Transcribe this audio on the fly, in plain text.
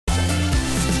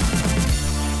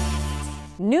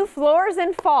New floors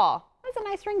in fall. That's a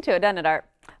nice ring to it, doesn't it, Art?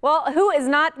 Well, who is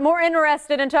not more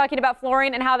interested in talking about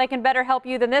flooring and how they can better help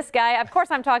you than this guy? Of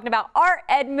course, I'm talking about Art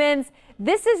Edmonds.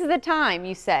 This is the time,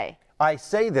 you say. I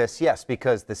say this, yes,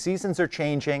 because the seasons are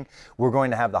changing. We're going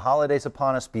to have the holidays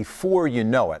upon us before you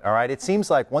know it, all right? It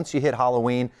seems like once you hit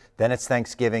Halloween, then it's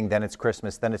Thanksgiving, then it's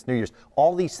Christmas, then it's New Year's.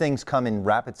 All these things come in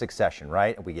rapid succession,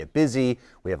 right? We get busy,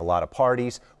 we have a lot of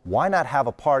parties. Why not have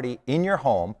a party in your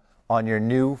home on your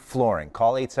new flooring?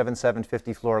 Call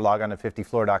 877-50-FLOOR, log on to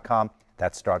 50floor.com.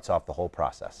 That starts off the whole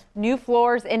process. New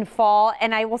floors in fall,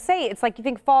 and I will say, it's like you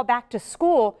think fall back to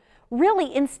school. Really,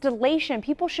 installation,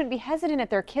 people shouldn't be hesitant if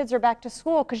their kids are back to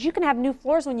school because you can have new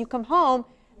floors when you come home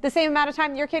the same amount of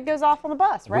time your kid goes off on the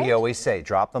bus, right? We always say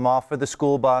drop them off for the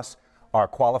school bus. Our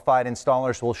qualified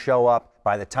installers will show up.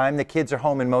 By the time the kids are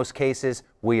home, in most cases,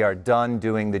 we are done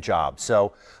doing the job.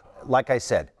 So, like I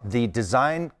said, the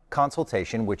design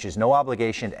consultation, which is no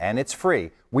obligation and it's free,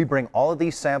 we bring all of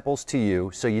these samples to you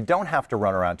so you don't have to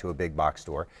run around to a big box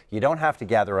store. You don't have to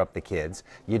gather up the kids.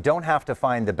 You don't have to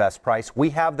find the best price. We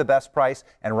have the best price,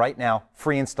 and right now,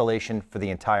 free installation for the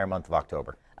entire month of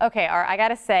October. Okay, Art, I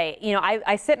gotta say, you know,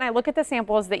 I sit and I look at the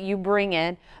samples that you bring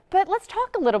in, but let's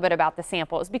talk a little bit about the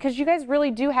samples because you guys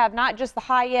really do have not just the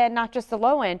high end, not just the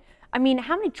low end. I mean,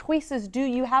 how many choices do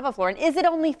you have of floor? And is it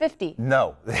only 50?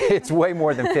 No, it's way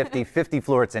more than 50. 50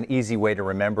 Floor, it's an easy way to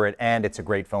remember it, and it's a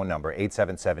great phone number,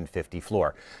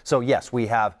 877-50-FLOOR. So yes, we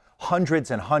have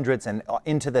hundreds and hundreds and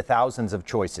into the thousands of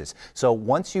choices. So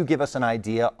once you give us an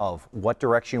idea of what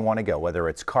direction you want to go, whether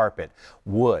it's carpet,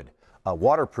 wood,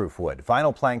 waterproof wood,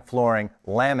 vinyl plank flooring,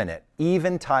 laminate,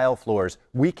 even tile floors,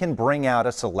 we can bring out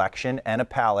a selection and a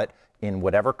palette in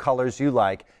whatever colors you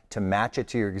like to match it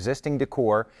to your existing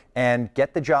decor and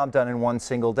get the job done in one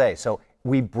single day. So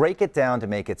we break it down to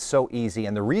make it so easy,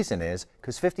 and the reason is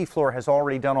because 50 Floor has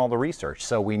already done all the research,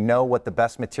 so we know what the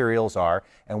best materials are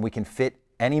and we can fit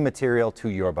any material to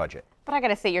your budget. But I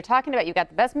gotta say, you're talking about you've got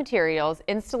the best materials,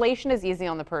 installation is easy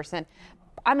on the person.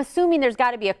 I'm assuming there's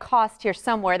got to be a cost here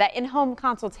somewhere, that in-home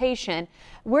consultation.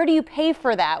 Where do you pay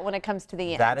for that when it comes to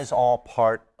the end? That is all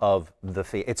part of the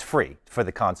fee. It's free for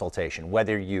the consultation,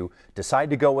 whether you decide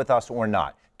to go with us or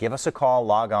not. Give us a call,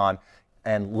 log on,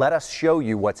 and let us show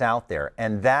you what's out there.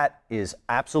 And that is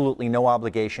absolutely no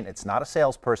obligation. It's not a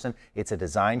salesperson. It's a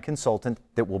design consultant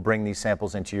that will bring these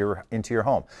samples into your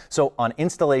home. So on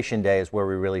installation day is where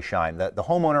we really shine. The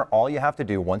homeowner, all you have to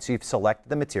do once you've selected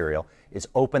the material is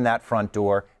open that front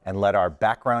door and let our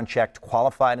background checked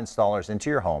qualified installers into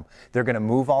your home. They're going to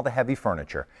move all the heavy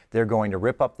furniture. They're going to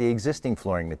rip up the existing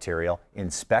flooring material,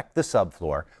 inspect the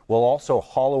subfloor. We'll also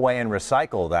haul away and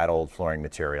recycle that old flooring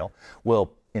material.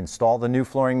 We'll install the new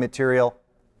flooring material,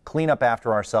 clean up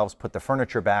after ourselves, put the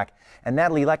furniture back. And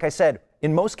Natalie, like I said,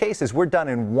 in most cases, we're done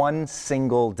in one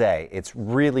single day. It's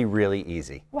really, really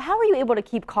easy. Well, how are you able to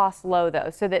keep costs low, though,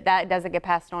 so that that doesn't get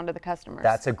passed on to the customers?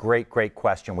 That's a great, great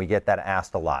question. We get that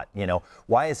asked a lot. You know,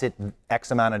 why is it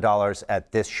X amount of dollars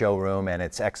at this showroom and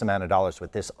it's X amount of dollars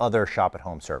with this other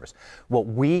shop-at-home service? Well,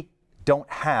 we don't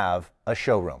have a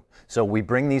showroom. So we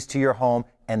bring these to your home,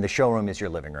 and the showroom is your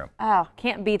living room. Oh,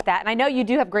 can't beat that. And I know you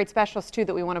do have great specials, too,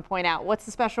 that we want to point out. What's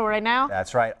the special right now?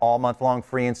 That's right. All month long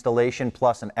free installation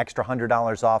plus an extra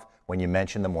 $100 off when you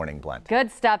mention the Morning Blend.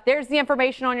 Good stuff. There's the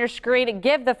information on your screen.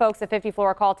 Give the folks at 50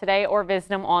 Floor a call today or visit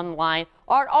them online.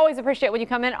 Art, always appreciate when you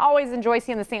come in. Always enjoy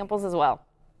seeing the samples as well.